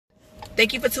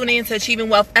Thank you for tuning in to Achieving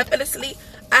Wealth Effortlessly.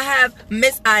 I have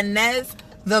Miss Inez,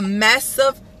 the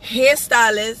massive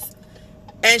hairstylist,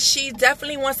 and she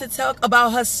definitely wants to talk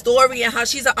about her story and how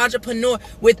she's an entrepreneur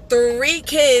with 3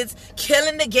 kids,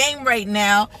 killing the game right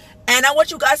now. And I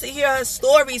want you guys to hear her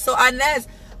story. So Inez,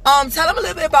 tell them a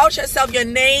little bit about yourself, your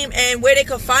name, and where they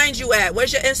can find you at.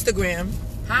 Where's your Instagram?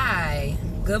 Hi,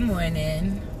 good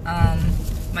morning.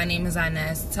 My name is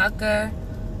Inez Tucker.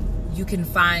 You can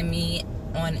find me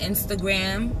on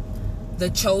Instagram, The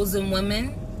Chosen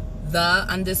Woman,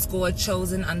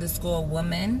 _chosen_woman,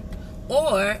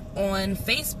 or on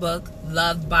Facebook,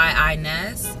 Loved by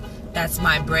Inez. That's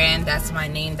my brand, that's my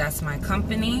name, that's my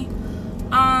company.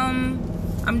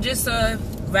 I'm just a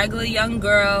regular young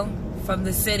girl from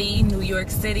the city, New York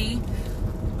City.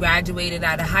 Graduated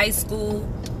out of high school.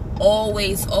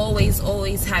 Always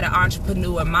had an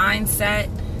entrepreneur mindset.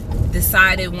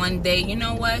 Decided one day, you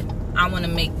know what? I want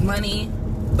to make money,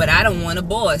 but I don't want a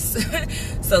boss.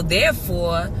 So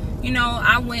therefore,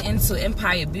 I went into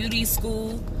Empire Beauty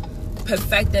School,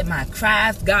 perfected my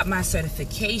craft, got my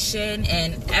certification,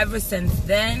 and ever since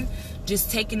then, just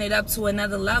taking it up to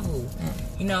another level.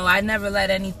 I never let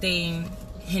anything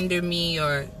hinder me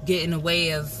or get in the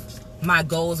way of my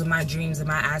goals and my dreams and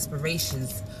my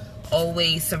aspirations.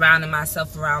 Always surrounding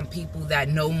myself around people that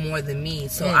know more than me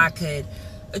so I could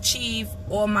achieve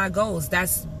all my goals.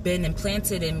 That's been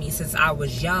implanted in me since I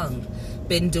was young.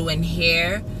 Been doing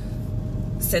hair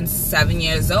since 7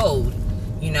 years old,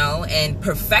 and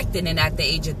perfecting it at the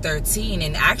age of 13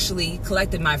 and actually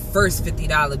collected my first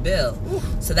 $50 bill.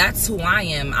 So that's who I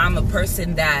am. I'm a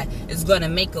person that is going to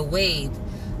make a way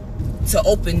to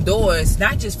open doors,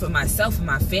 not just for myself and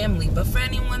my family, but for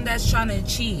anyone that's trying to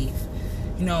achieve,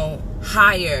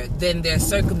 higher than their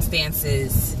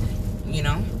circumstances, You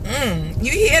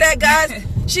hear that, guys?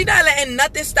 She's not letting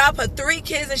nothing stop her 3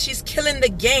 kids, and she's killing the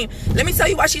game. Let me tell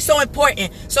you why she's so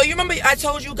important. So you remember I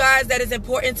told you guys that it's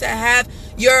important to have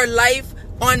your life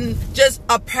on just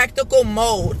a practical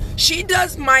mode. She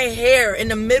does my hair in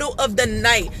the middle of the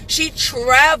night. She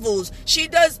travels. She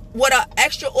does what an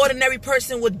extraordinary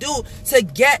person would do to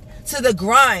get to the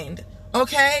grind.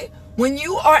 Okay? When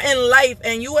you are in life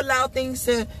and you allow things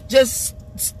to just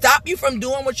stop you from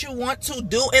doing what you want to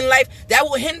do in life, that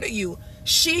will hinder you.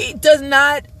 She does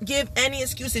not give any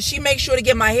excuses. She makes sure to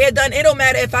get my hair done. It don't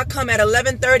matter if I come at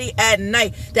 11:30 at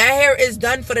night. That hair is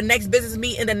done for the next business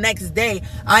meeting the next day.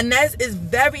 Inez is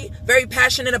very, very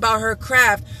passionate about her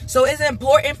craft. So it's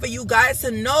important for you guys to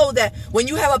know that when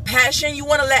you have a passion, you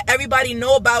want to let everybody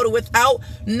know about it without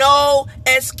no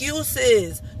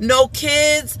excuses. No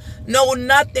kids, no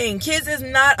nothing. Kids is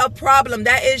not a problem.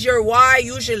 That is your why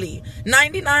usually.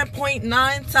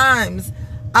 99.9 times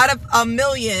out of a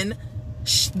million,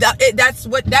 that's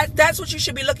what you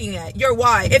should be looking at. Your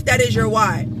why, if that is your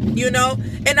why, And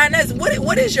Inez,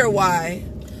 what is your why?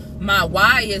 My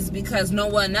why is because no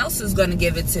one else is going to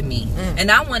give it to me.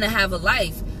 And I want to have a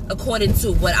life according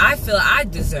to what I feel I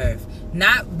deserve.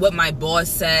 Not what my boss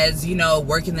says,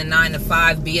 working the 9 to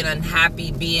 5, being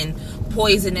unhappy, being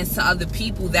poisonous to other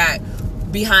people that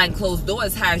behind closed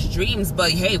doors has dreams.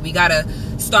 But hey, we got to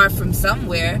start from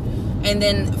somewhere. And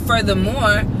then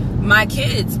furthermore, my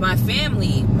kids, my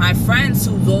family, my friends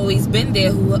who's always been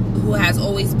there, who has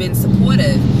always been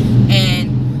supportive.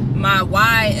 And my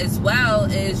why as well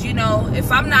is,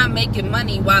 if I'm not making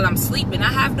money while I'm sleeping,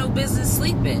 I have no business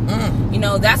sleeping.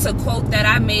 That's a quote that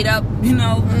I made up,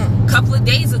 a couple of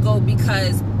days ago,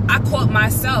 because I caught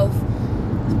myself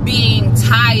being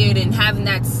tired and having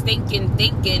that stinking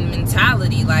thinking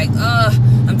mentality, like,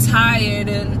 I'm tired,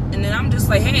 and then I'm just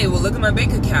like, hey, well, look at my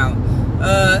bank account.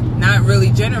 Not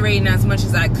really generating as much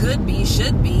as I could be,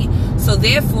 should be. So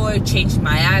therefore, changing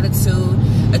my attitude,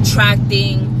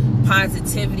 attracting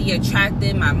positivity,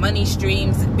 attracting my money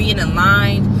streams, being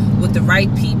aligned with the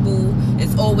right people.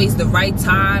 It's always the right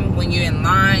time when you're in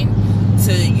line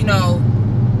to,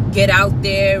 get out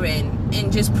there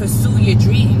and just pursue your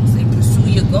dreams and pursue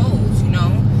your goals,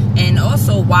 And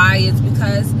also why is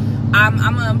because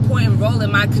I'm an important role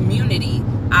in my community.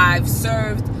 I've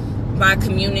served my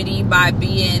community by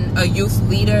being a youth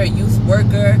leader, a youth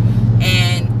worker,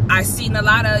 and I've seen a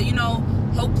lot of,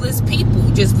 hopeless people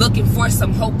just looking for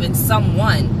some hope in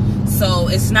someone. So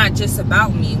it's not just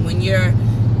about me. When you're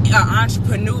an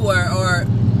entrepreneur or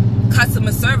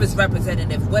customer service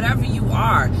representative, whatever you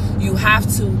are, you have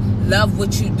to love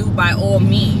what you do by all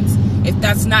means. If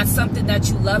that's not something that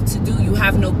you love to do, you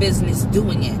have no business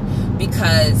doing it,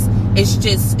 because it's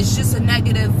just a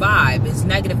negative vibe. It's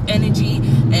negative energy,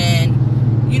 and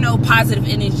positive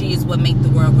energy is what makes the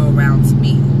world go around to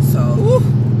me. So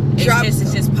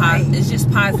it's just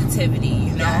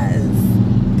positivity, Yes.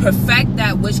 perfect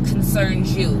that which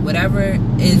concerns you. Whatever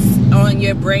is on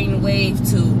your brainwave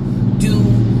to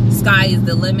do, sky is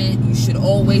the limit. You should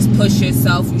always push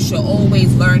yourself. You should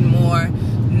always learn more.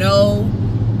 No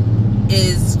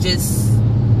is just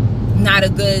not a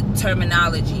good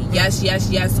terminology. Yes, yes,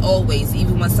 yes, always.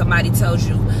 Even when somebody tells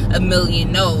you a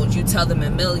million no's, you tell them a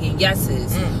million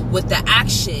yeses with the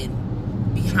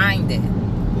action behind it.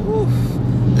 Oof.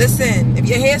 Listen, if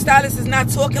your hairstylist is not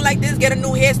talking like this, get a new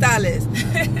hairstylist.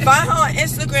 Find her on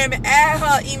Instagram and add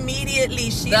her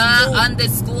immediately. She's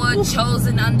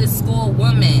chosen underscore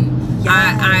woman.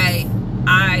 Yes.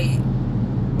 I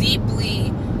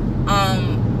deeply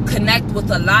connect with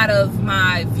a lot of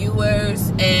my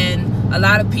viewers and a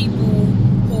lot of people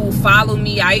who follow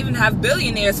me. I even have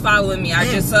billionaires following me. I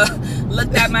just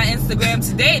looked at my Instagram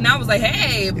today and I was like,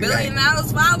 hey, $1 billion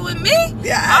following me?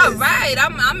 Yes. All right,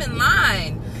 I'm in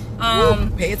line.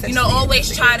 You know,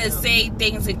 always try to say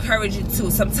things encouraging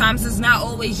too. Sometimes it's not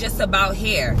always just about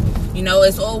hair. You know,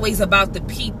 it's always about the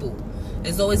people.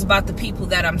 It's always about the people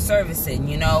that I'm servicing,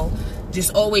 you know.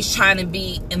 Just always trying to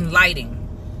be enlightening.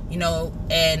 You know,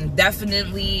 and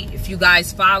definitely if you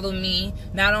guys follow me,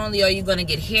 not only are you going to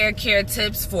get hair care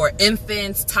tips for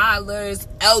infants, toddlers,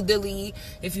 elderly.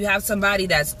 If you have somebody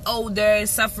that's older,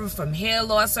 suffering from hair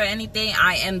loss or anything,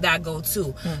 I am that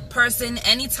go-to person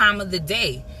any time of the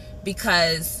day.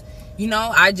 Because, you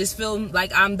know, I just feel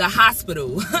like I'm the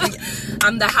hospital.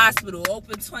 I'm the hospital,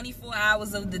 open 24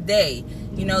 hours of the day.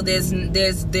 You know, there's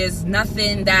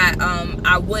nothing that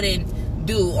I wouldn't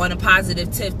do on a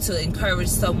positive tip to encourage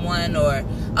someone or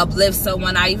uplift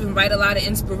someone. I even write a lot of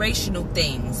inspirational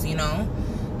things, you know,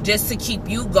 just to keep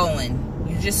you going.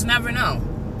 You just never know.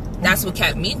 That's what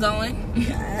kept me going.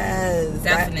 Yes.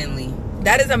 Definitely.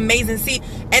 That is amazing. See,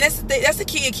 and that's the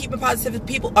key of keeping positive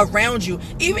people around you.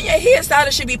 Even your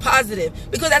hairstylist should be positive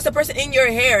because that's the person in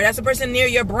your hair. That's the person near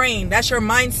your brain. That's your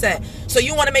mindset. So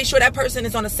you want to make sure that person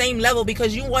is on the same level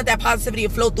because you want that positivity to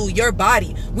flow through your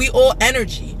body. We all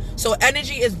energy. So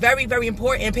energy is very, very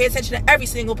important. Pay attention to every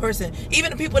single person.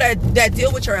 Even the people that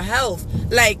deal with your health.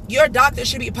 Like, your doctor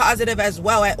should be positive as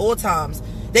well at all times.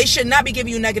 They should not be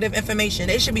giving you negative information.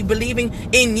 They should be believing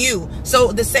in you.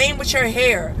 So the same with your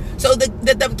hair. So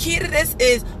the key to this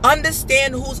is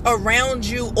understand who's around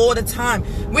you all the time.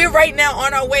 We're right now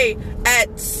on our way at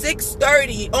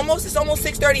 6:30. It's almost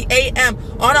 6:30 a.m.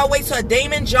 on our way to a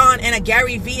Damon John and a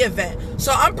Gary V event.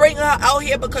 So I'm bringing her out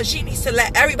here because she needs to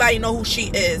let everybody know who she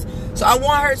is. So I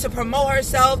want her to promote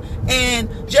herself and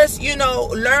just, you know,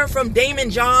 learn from Damon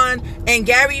John and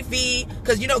Gary V.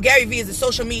 Because, you know, Gary V is a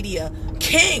social media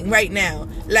king right now.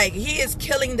 Like, he is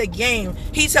killing the game.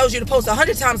 He tells you to post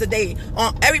 100 times a day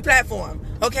on every platform,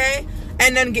 okay?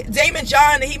 And then Damon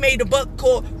John, he made a book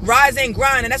called Rise and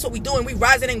Grind, and that's what we're doing. We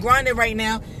rising and grinding right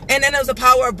now. And then there was the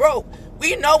power of broke.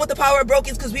 We know what the power of broke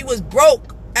is because we was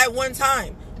broke at one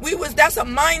time. That's a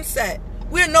mindset.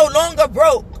 We're no longer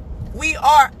broke. We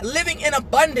are living in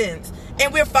abundance,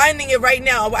 and we're finding it right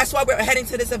now. That's why we're heading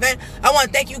to this event. I want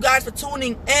to thank you guys for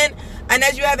tuning in. And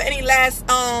as you have any last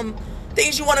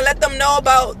things you want to let them know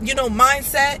about, you know,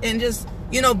 mindset and just,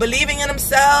 you know, believing in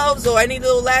themselves, or any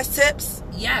little last tips?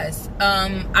 Yes.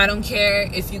 I don't care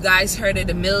if you guys heard it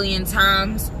 1,000,000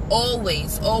 times.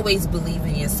 Always believe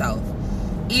in yourself.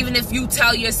 Even if you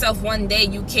tell yourself one day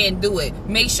you can't do it,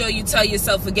 make sure you tell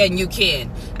yourself again you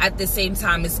can. At the same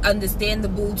time, it's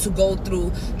understandable to go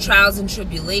through trials and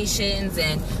tribulations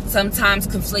and sometimes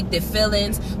conflicted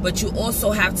feelings, but you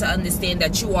also have to understand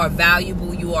that you are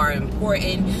valuable, you are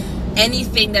important.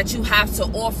 Anything that you have to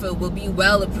offer will be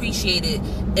well appreciated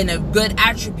and a good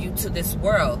attribute to this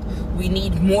world. We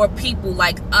need more people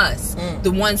like us,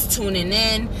 the ones tuning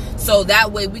in, so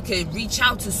that way we could reach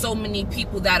out to so many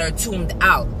people that are tuned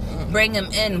out. Bring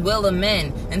them in, will them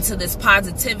in, into this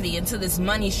positivity, into this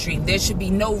money stream. There should be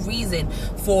no reason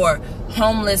for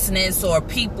homelessness or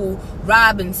people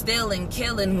robbing, stealing,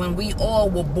 killing when we all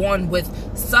were born with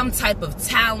some type of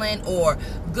talent or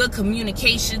good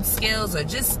communication skills or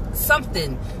just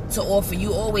something to offer.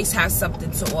 You always have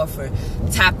something to offer.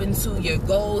 Tap into your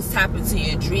goals, tap into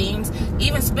your dreams.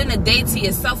 Even spend a day to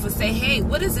yourself and say, hey,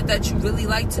 what is it that you really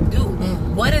like to do?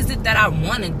 What is it that I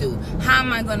want to do? How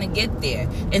am I going to get there?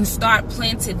 And start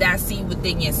planting that seed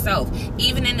within yourself.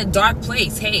 Even in a dark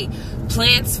place, hey,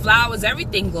 plants, flowers,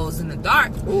 everything glows in the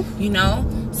dark, you know?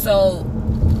 So,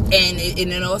 and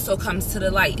it also comes to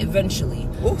the light eventually.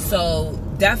 So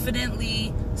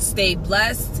definitely stay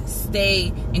blessed,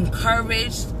 stay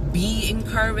encouraged, be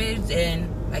encouraged, and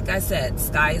like I said,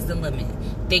 sky is the limit.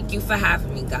 Thank you for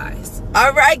having me, guys.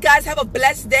 All right, guys, have a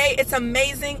blessed day. It's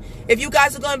amazing. If you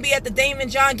guys are going to be at the Damon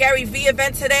John Gary V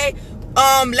event today,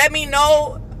 let me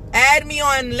know Add me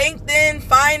on LinkedIn.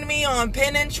 Find me on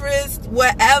Pinterest,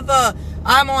 wherever.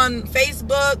 I'm on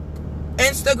Facebook,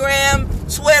 Instagram,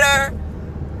 Twitter.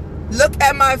 Look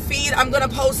at my feed. I'm going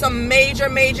to post some major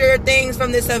things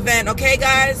from this event. Okay,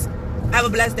 guys? Have a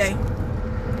blessed day.